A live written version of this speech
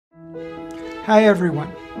Hi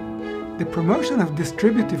everyone! The promotion of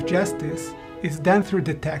distributive justice is done through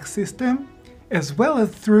the tax system as well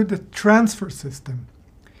as through the transfer system.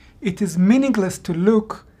 It is meaningless to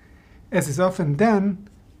look, as is often done,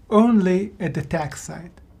 only at the tax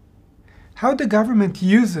side. How the government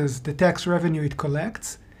uses the tax revenue it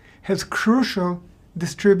collects has crucial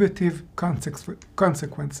distributive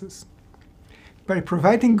consequences. By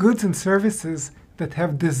providing goods and services that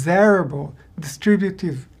have desirable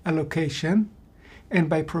distributive allocation, and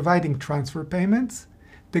by providing transfer payments,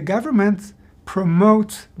 the government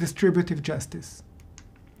promotes distributive justice.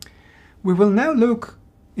 We will now look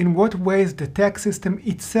in what ways the tax system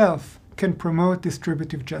itself can promote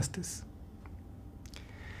distributive justice.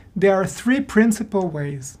 There are three principal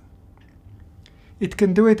ways. It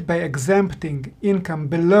can do it by exempting income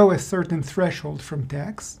below a certain threshold from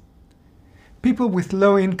tax. People with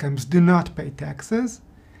low incomes do not pay taxes.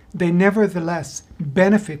 They nevertheless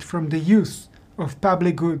benefit from the use of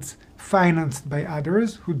public goods financed by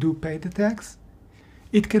others who do pay the tax.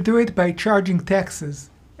 It can do it by charging taxes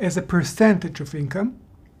as a percentage of income.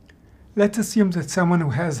 Let's assume that someone who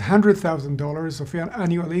has $100,000 of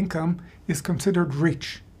annual income is considered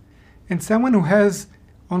rich, and someone who has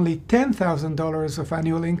only $10,000 of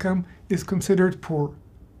annual income is considered poor.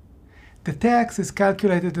 The tax is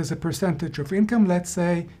calculated as a percentage of income, let's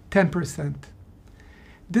say 10%.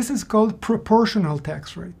 This is called proportional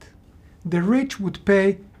tax rate. The rich would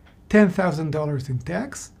pay $10,000 in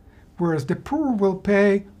tax, whereas the poor will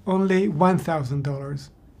pay only $1,000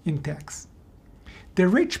 in tax. The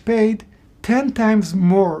rich paid 10 times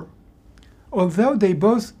more, although they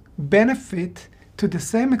both benefit to the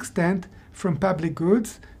same extent from public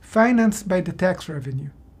goods financed by the tax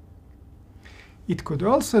revenue. It could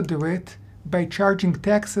also do it by charging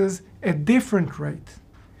taxes at different rates,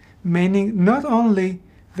 meaning not only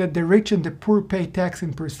that the rich and the poor pay tax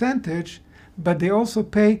in percentage, but they also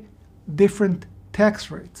pay different tax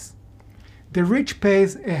rates. The rich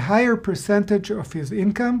pays a higher percentage of his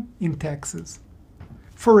income in taxes.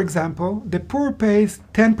 For example, the poor pays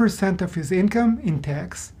 10% of his income in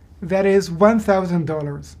tax, that is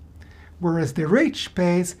 $1,000, whereas the rich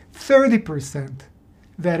pays 30%,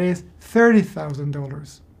 that is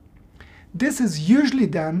 $30,000. This is usually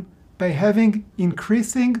done by having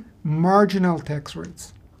increasing marginal tax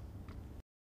rates.